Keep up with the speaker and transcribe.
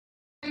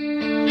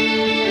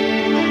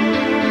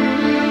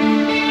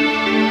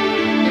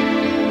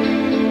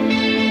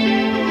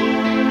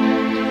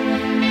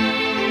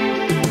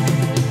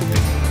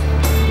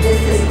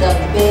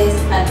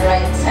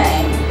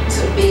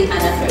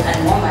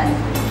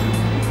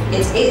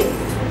It is.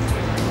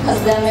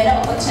 Because there are many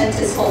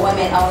opportunities for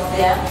women out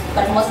there,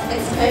 but most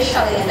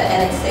especially in the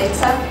energy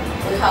sector,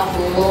 we have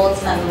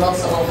lots and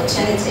lots of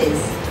opportunities.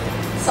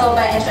 So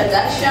by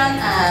introduction,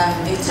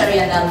 I'm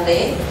Victoria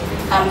Nalule.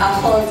 I'm a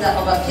holder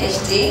of a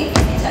PhD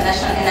in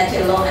International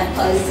Energy Law and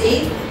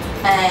Policy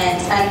and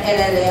an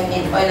LLM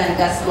in Oil and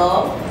Gas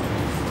Law,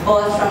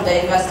 both from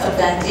the University of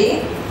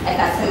Dundee. I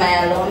can see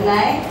my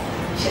alumni.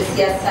 She's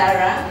here,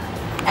 Sarah.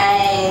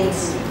 And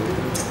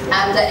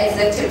I'm the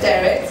Executive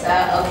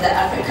Director of the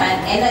African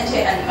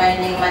Energy and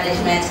Mining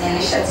Management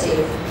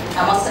Initiative.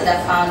 I'm also the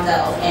founder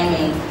of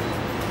EMI.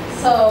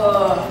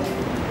 So,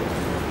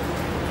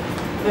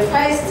 before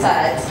I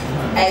start,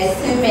 I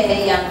see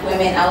many young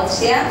women out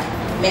here,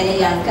 many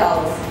young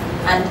girls,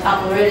 and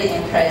I'm really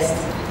impressed.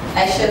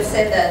 I should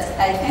say that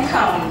I think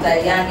I'm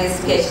the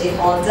youngest PhD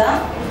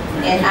holder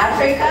in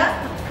Africa,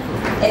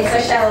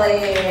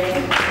 especially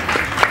in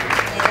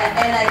the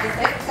energy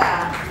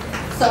sector.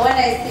 So when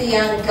I see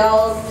young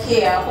girls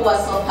here who are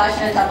so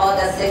passionate about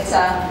the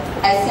sector,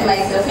 I see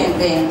myself in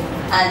them,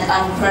 and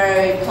I'm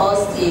very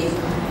positive,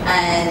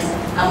 and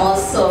I'm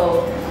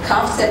also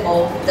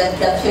comfortable that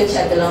the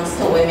future belongs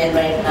to women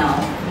right now.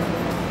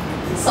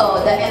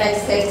 So the energy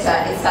sector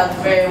is a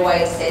very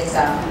wide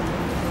sector.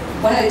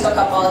 When we talk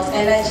about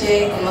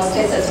energy, in most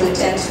cases we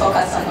tend to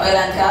focus on oil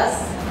and gas,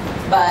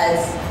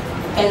 but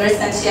in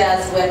recent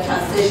years we're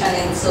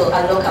transitioning to a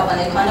low carbon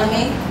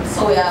economy.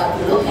 So we are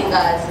looking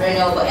at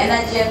renewable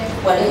energy,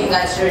 we're looking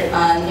at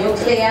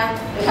nuclear.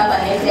 We have a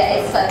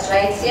nuclear expert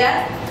right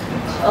here,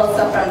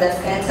 also from the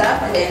center,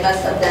 from the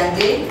University of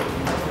Dundee.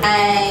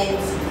 And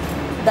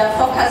the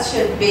focus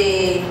should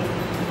be,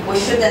 we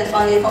shouldn't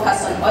only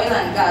focus on oil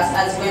and gas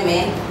as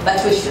women,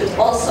 but we should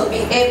also be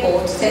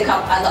able to take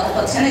up other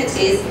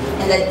opportunities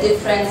in the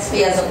different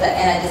spheres of the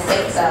energy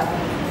sector.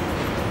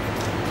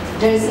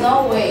 There is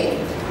no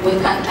way we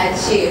can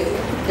achieve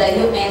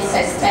the UN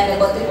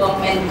Sustainable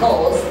Development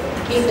Goals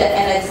if the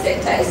energy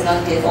sector is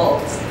not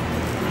developed.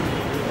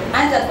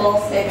 Under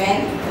Goal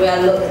 7,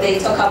 they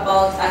talk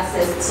about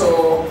access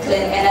to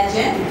clean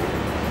energy,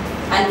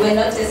 and we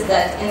notice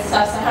that in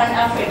sub-Saharan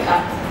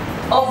Africa,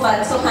 over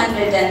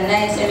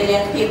 290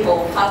 million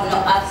people have no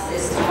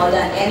access to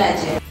modern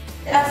energy.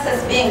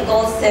 Access being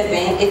Goal 7,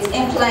 it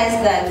implies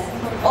that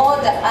all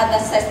the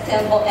other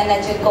sustainable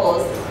energy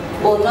goals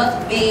will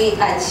not be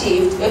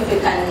achieved if we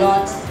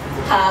cannot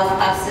have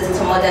access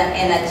to modern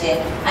energy,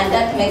 and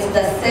that makes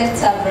the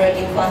sector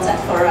very important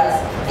for us.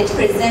 It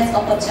presents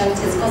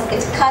opportunities because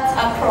it cuts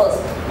across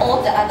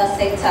all the other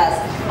sectors.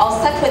 I'll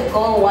start with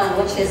Goal 1,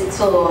 which is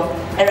to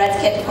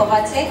eradicate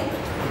poverty.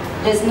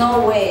 There's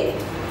no way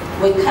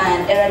we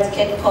can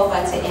eradicate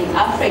poverty in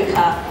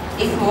Africa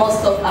if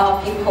most of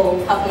our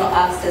people have no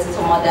access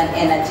to modern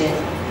energy.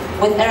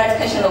 With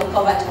eradication of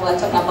poverty, we're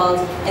talking about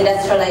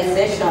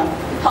industrialization.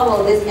 How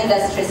will these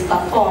industries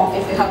perform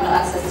if we have no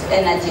access to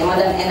energy,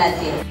 modern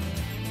energy?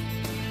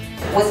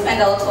 We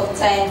spend a lot of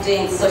time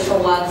doing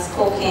social works,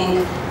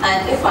 cooking,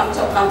 and if I'm to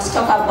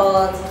talk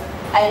about,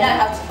 I know I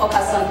have to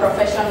focus on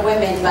professional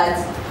women, but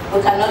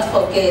we cannot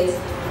forget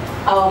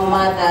our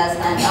mothers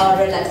and our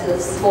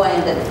relatives who are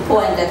in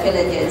the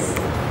villages.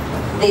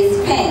 They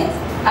spend,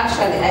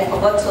 actually I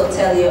forgot to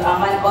tell you,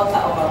 I'm an author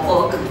of a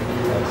book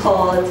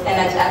called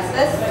Energy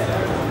Access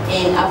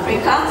in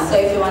Africa. So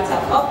if you want a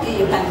copy,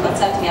 you can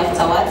contact me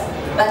afterwards.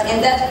 But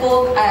in that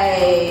book,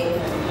 I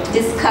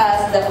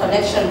discuss the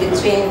connection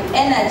between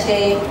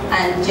energy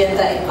and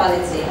gender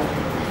equality.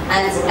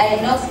 And I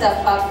note the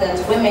fact that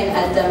women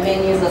are the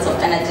main users of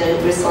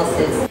energy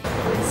resources.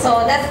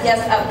 So that's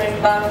just a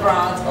brief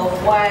background of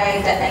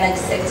why the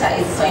energy sector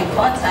is so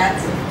important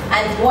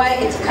and why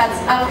it cuts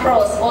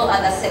across all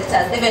other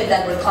sectors, even the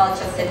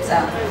agriculture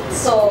sector.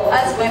 So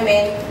as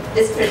women,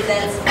 this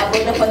presents a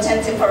good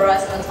opportunity for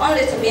us not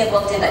only to be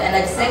involved in the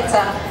energy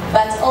sector,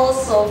 but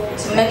also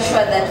to make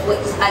sure that we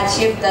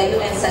achieve the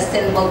UN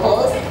Sustainable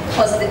Goals,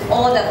 because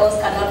all the goals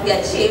cannot be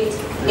achieved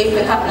if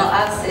we have no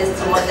access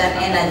to modern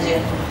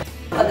energy.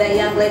 For the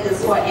young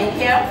ladies who are in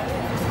here,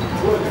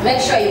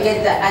 make sure you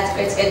get the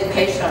adequate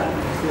education.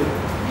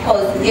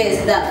 Because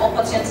yes, there are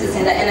opportunities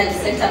in the energy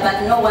sector,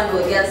 but no one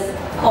will just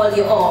call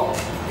you, oh,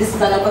 this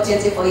is an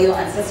opportunity for you,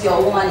 and since you're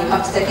a woman, you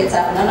have to take it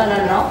up. No, no, no,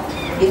 no.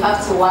 You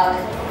have to work.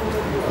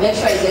 Make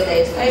sure you get the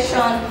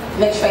education,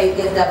 make sure you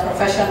get the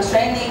professional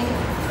training.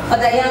 For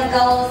the young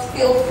girls,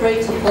 feel free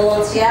to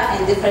volunteer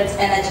in different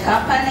energy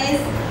companies.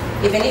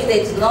 Even if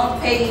they do not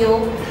pay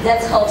you,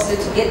 that helps you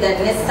to get the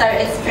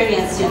necessary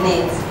experience you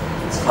need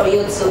for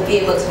you to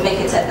be able to make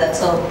it at the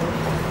top.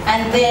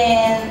 And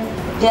then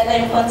the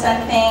other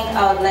important thing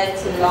I would like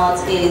to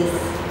note is,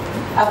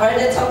 I've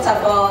already talked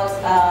about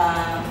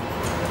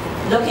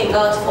looking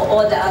out for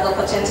all the other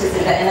opportunities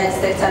in the energy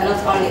sector,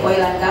 not only oil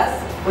and gas.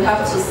 We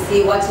have to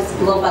see what is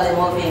globally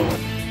moving.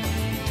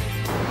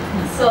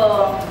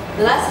 So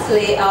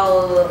lastly,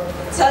 I'll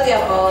tell you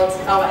about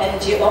our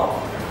NGO.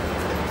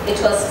 It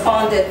was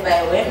founded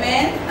by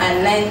women,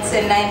 and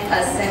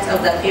 99%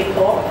 of the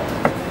people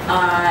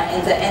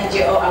in the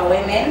NGO are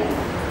women.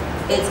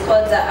 It's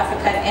called the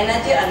African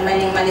Energy and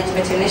Mining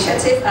Management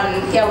Initiative. I'm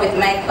here with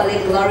my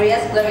colleague Glorious.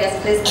 Glorious,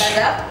 please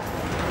stand up.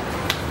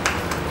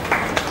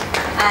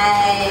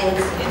 And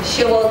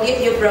she will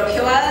give you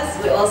brochures.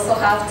 We also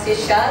have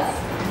t-shirts.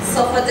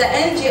 So for the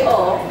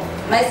NGO,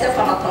 myself,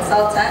 I'm a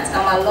consultant.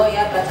 I'm a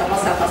lawyer, but I'm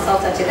also a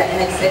consultant in the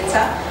energy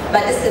sector.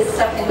 But this is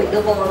something we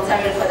do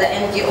voluntarily for the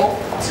NGO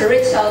to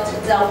reach out to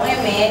the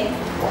women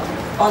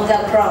on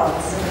the ground.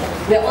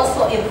 We're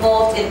also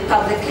involved in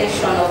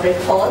publication of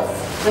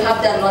reports. We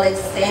have the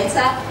Knowledge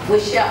Center. We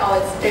share our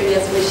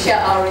experience, we share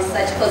our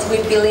research because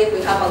we believe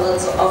we have a lot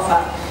to offer.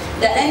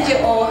 The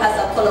NGO has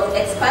a pool of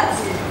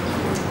experts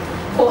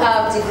who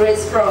have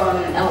degrees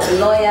from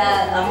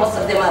lawyers, most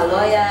of them are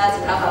lawyers,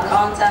 we have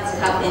accountants, we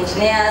have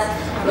engineers,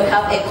 we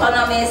have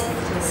economists.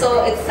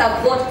 So it's a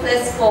good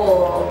place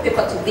for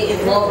people to be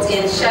involved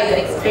in, share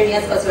your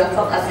experience because we are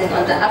focusing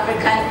on the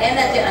African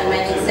energy and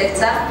mining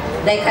sector.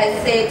 Like I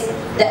said,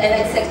 the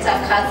energy sector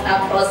cuts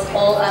across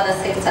all other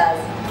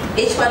sectors.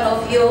 Each one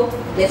of you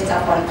lift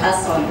up one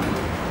person.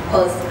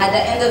 Because at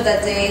the end of the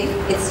day,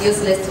 it's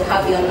useless to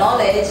have your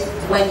knowledge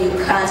when you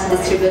can't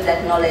distribute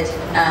that knowledge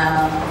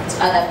to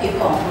other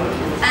people.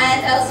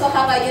 And I also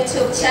have a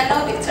YouTube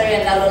channel,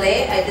 Victoria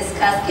Nalule. I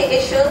discuss key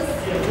issues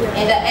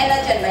in the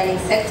energy and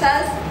mining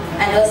sectors.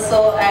 And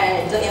also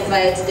I do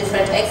invite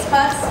different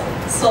experts.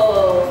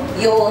 So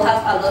you will have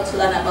a lot to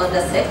learn about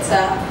the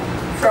sector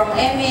from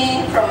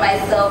Amy, from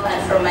myself, and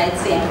from my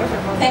team.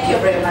 Thank you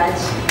very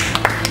much.